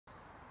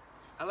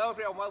Hello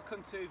everyone,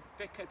 welcome to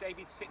Vicar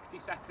David's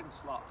 60-second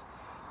slot.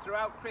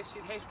 Throughout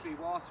Christian history,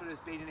 water has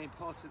been an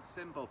important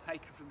symbol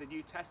taken from the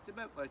New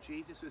Testament, where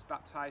Jesus was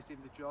baptised in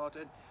the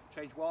Jordan,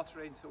 changed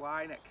water into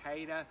wine at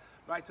Cana,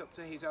 right up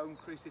to his own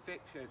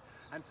crucifixion.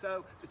 And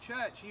so the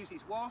church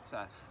uses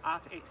water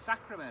at its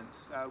sacraments,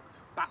 so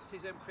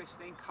baptism,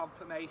 christening,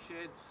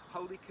 confirmation,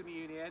 Holy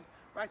Communion,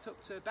 right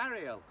up to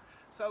burial.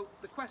 So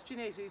the question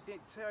is, in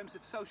terms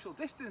of social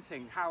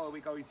distancing, how are we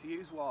going to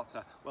use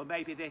water? Well,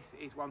 maybe this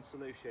is one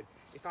solution.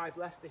 If I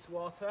bless this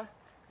water,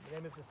 in the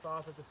name of the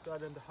Father, the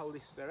Son and the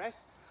Holy Spirit,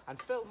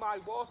 and fill my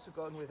water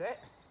gun with it,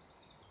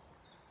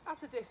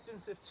 at a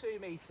distance of 2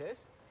 meters,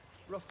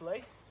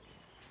 roughly,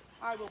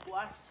 I will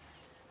bless,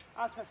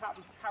 as has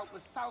happened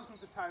countless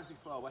thousands of times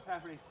before,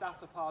 whatever is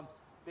sat upon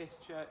this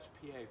church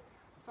pew.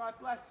 So I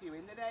bless you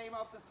in the name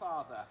of the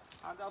Father,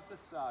 and of the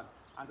Son,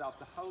 and of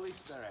the Holy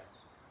Spirit.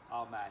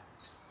 Amen.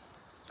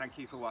 Thank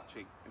you for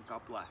watching, and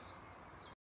God bless.